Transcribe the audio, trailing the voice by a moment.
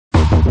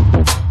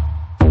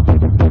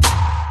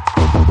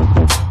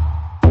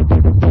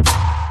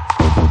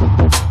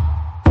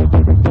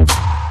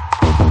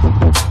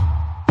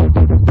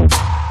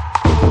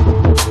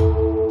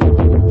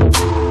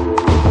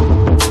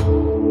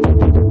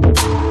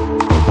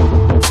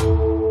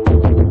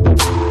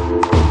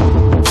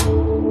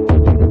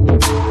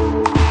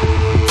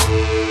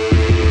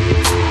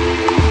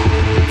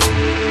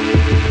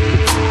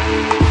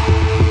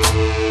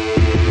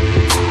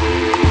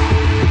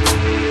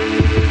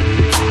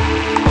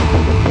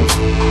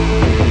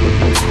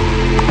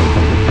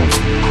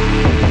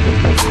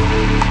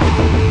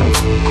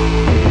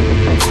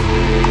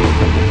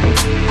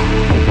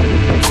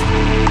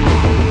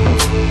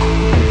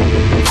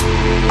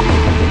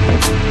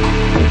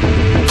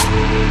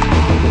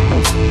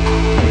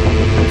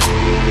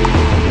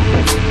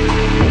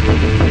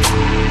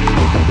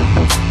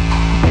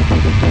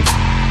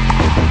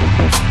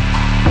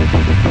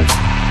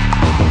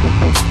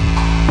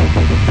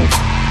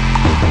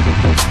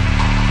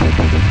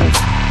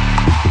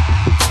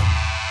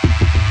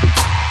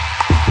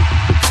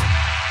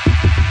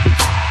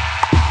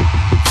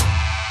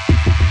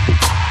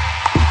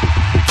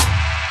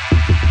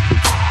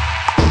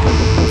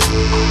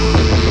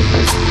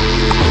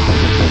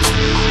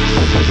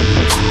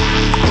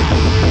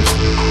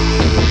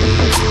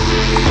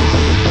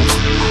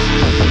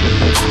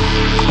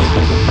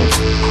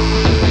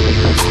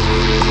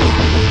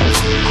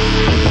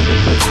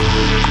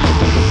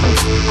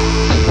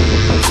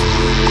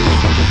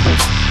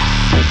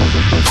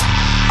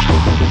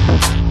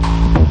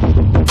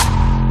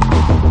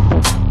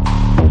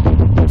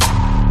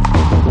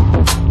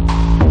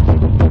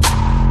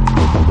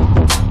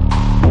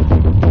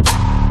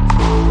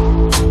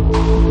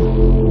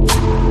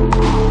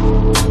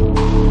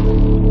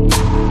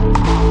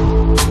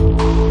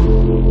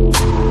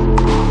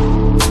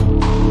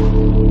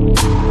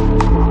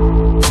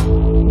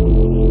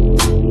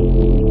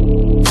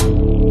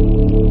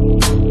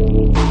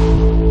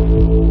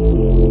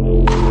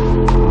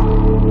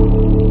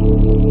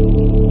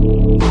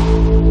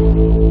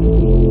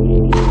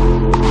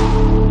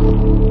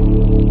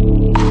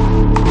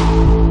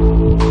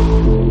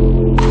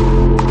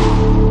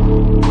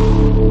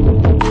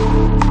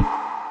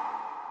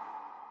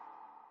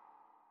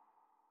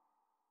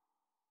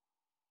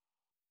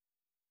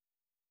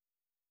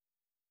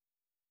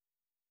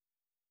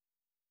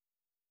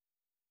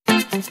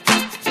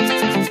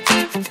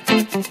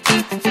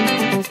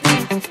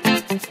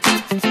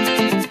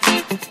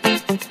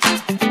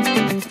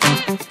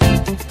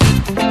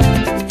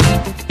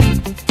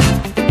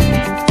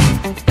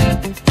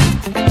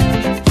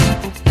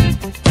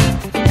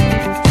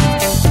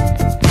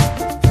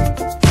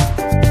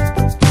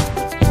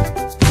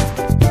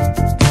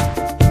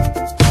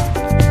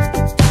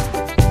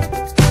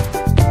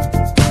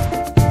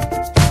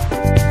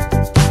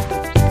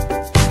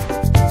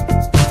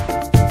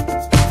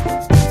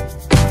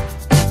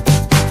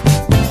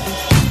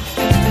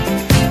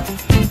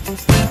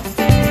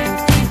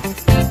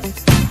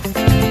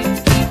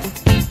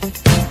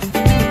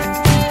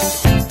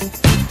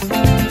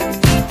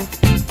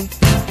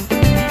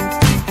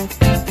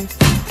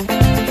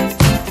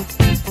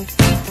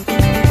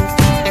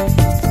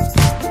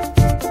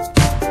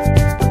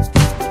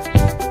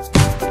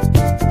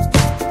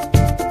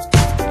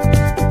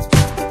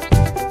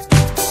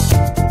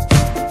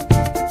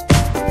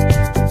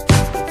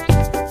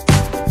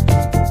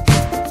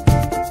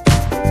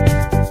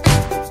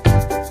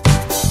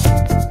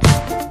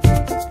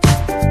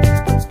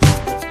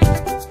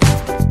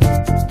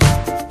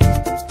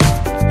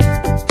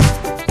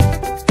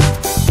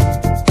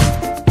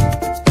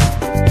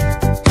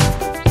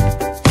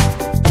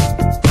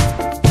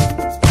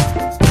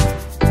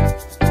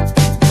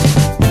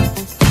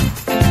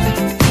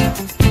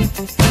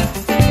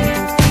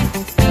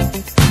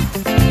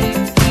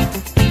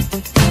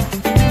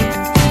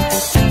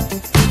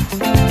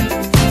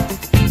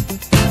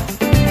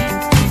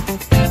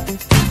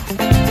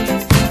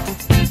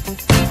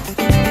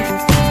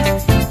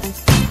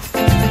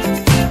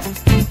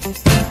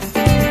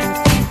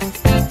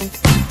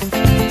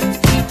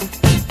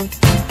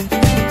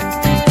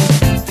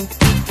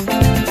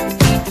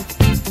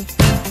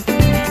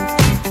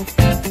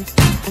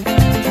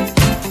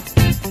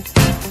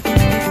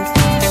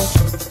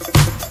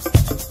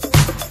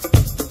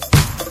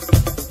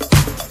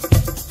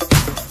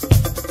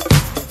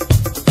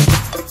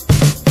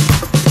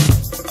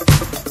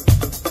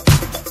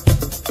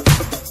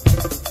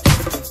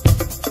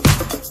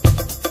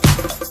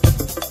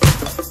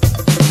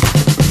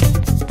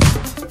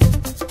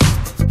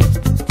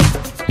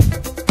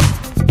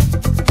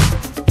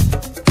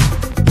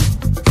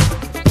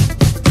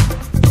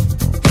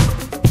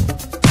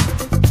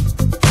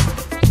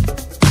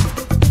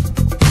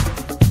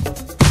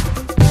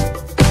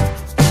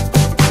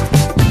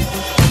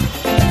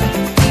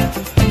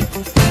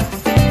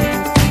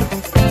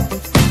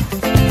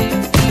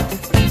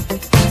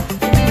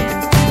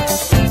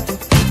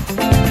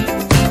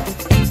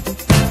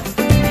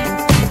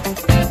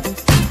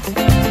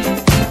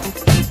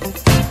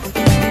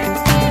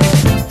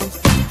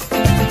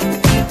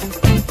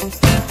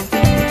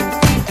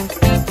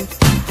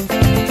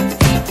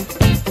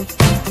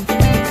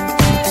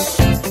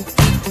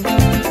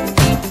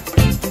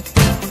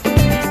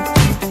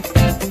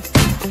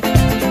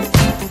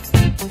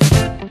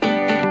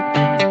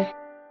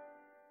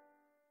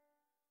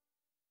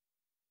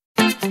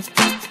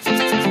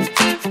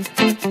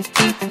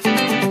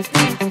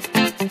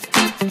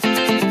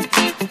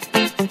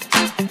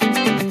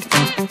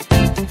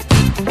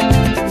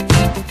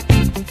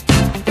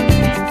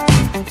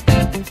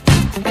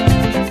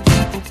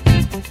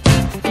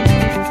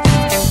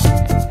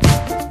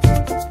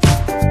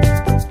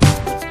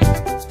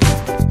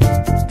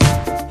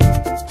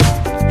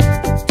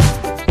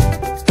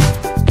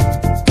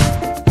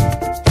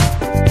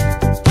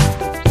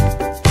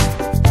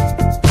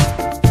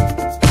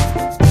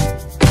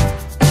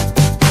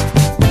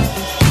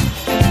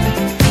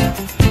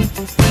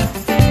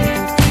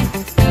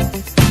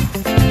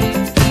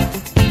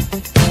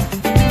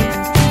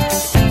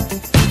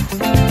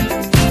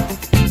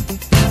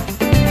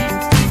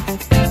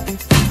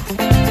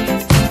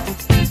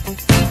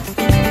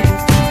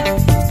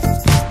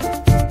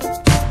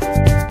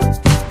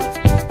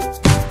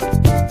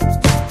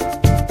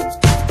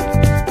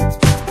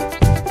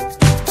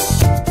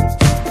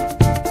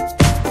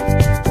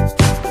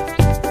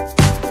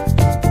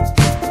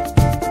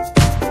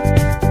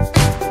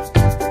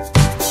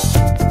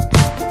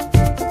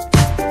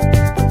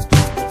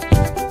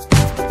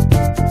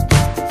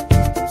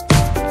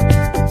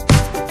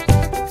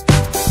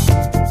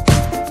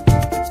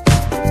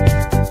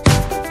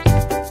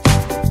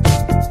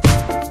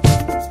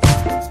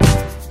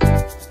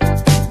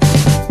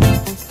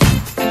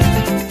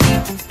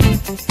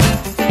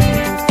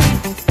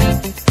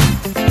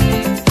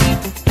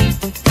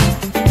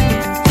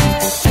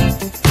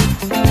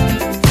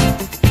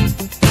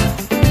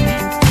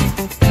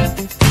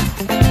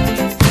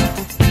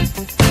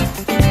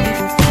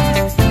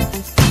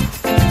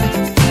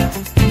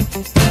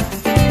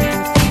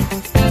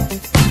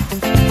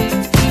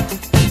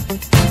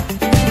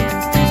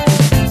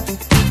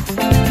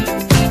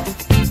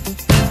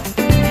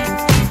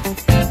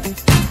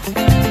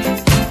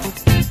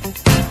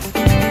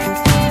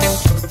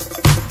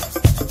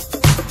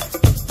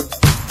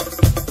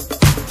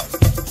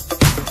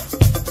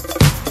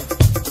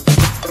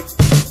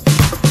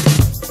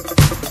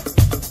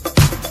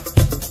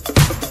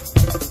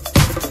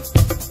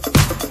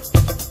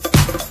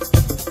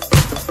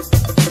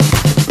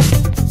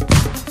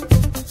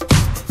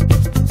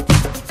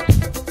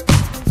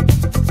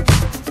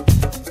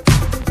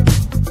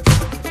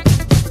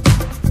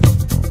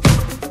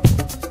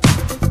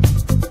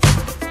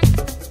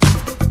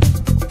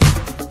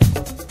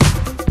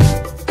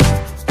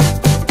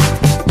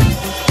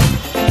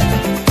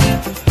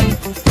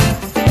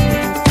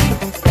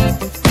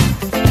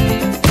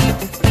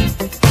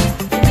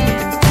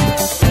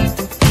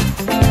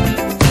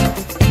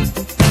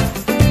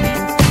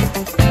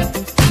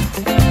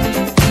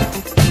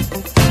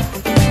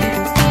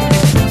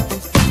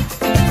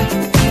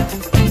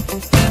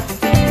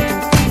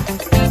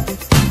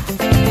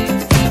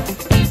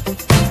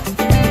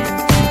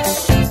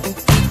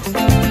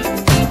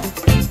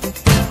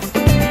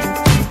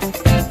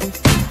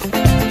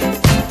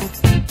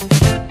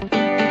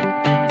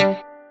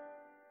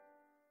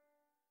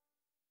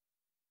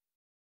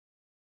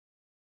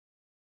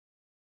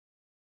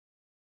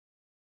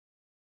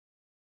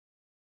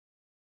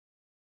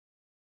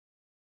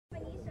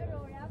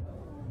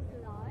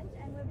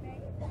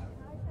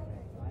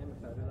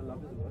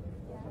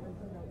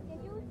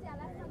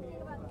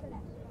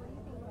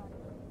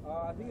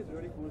I think it's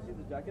really cool. See,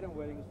 the jacket I'm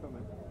wearing is from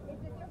him.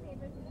 Is this your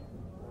favorite piece?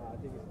 I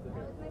think it's the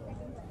That was my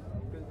second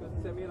question. because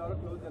they sent me a lot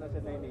of clothes and I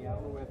said, no, I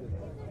don't wear this.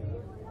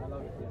 I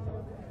love it. Yes.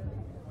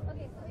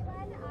 Okay, so if I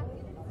had to ask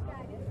you to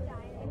describe your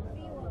style in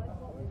 3 words,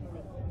 what would you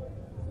say?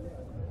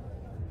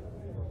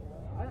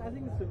 I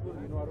think it's simple.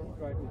 You know, I don't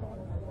try too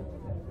hard.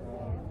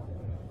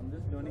 I'm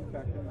just learning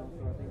fashion now,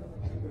 so I think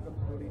it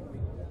becomes slowly to me.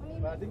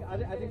 But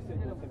I think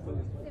simple. Simple.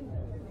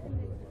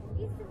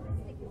 He's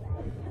simplistic, you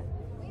guys.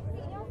 We've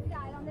seen your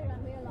style on the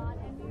runway a lot,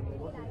 and we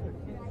really like it.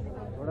 We write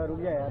about it. थोड़ा रुक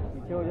जा यार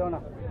पीछे हो जाओ ना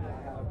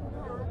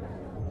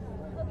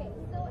Okay,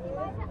 so if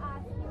I had to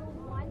ask you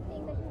one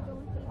thing that you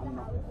don't leave the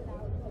house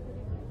without, what would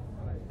it be?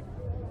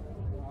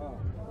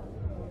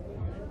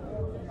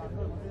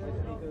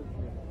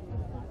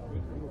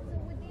 So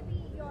would they be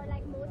your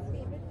most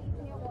favorite piece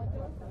in your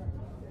wardrobe?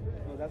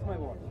 No, that's my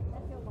watch.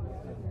 That's your watch.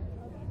 Okay.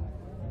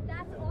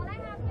 That's all I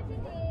have for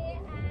today,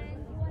 and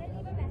you want to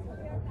leave a message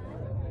to your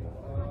fans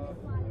on this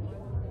quality?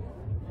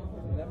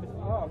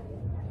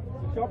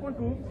 Shop on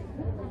KOOVS.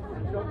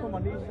 Shop for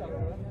Manish,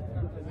 Arora.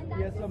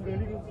 He has some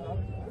really good stuff.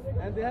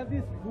 And they have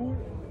these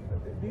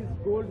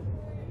gold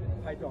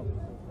high tops.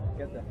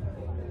 Get that.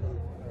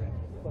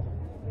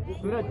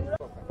 Sooraj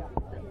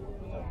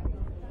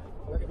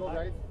Let's go,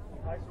 guys.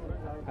 Hi,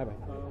 Sooraj. hi bhai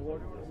What do you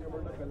want to say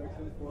about the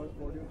collections first?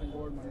 What do you think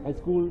about Manish?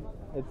 it's cool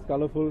it's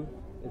colorful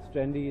it's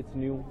trendy it's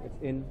new it's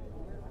in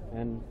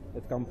and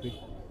it's comfy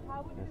How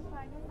would you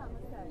define your summer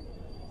style?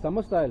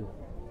 summer style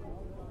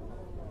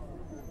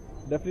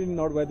definitely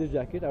not wear this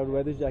jacket I would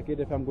wear this jacket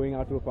if I'm going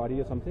out to a party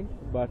or something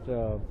but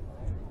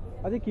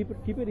I think keep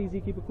it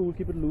easy keep it cool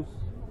keep it loose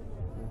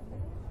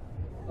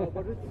What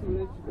would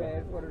Sooraj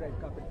wear for a red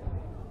carpet?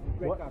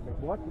 what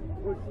What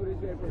would Sooraj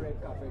wear for red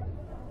carpet?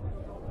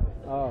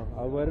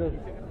 I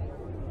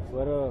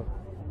wear a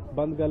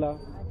band gala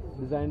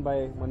designed by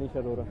Manish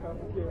Arora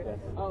Okay.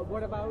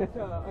 What about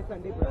a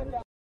Sunday brunch?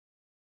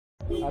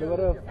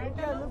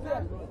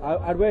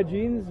 I'd wear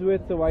jeans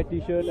with a white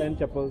t-shirt and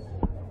chappals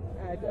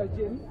At a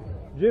gym?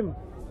 gym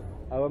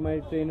I wear my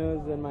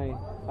trainers and my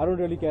I don't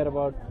really care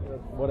about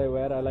what I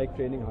wear I like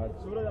training hard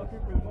सूरज आपकी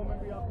फिल्मों में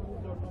भी आप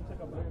Jordan से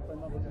कपड़े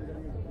पहनना पसंद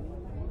करेंगे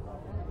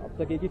अब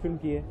तक एक ही फिल्म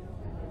की है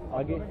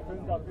आगे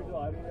फिल्म आपकी जो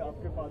आ रही है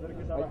आपके फादर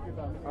के साथ आपकी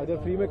फैमिली अगर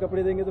फ्री में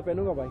कपड़े देंगे तो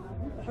पहनूंगा भाई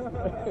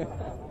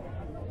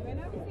When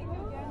are we seeing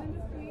you again in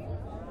the street?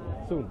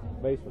 soon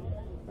very soon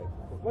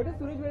What does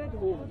Sooraj wear at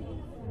home?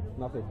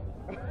 nothing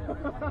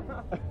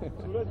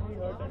Sooraj, we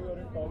heard that you are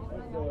in talks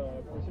with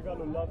Kushika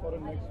Lulla for a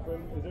next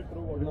film. Is it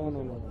true? no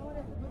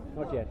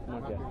not yet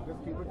Just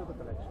keep it to the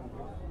collection.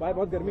 भाई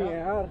बहुत गर्मी है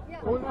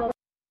यार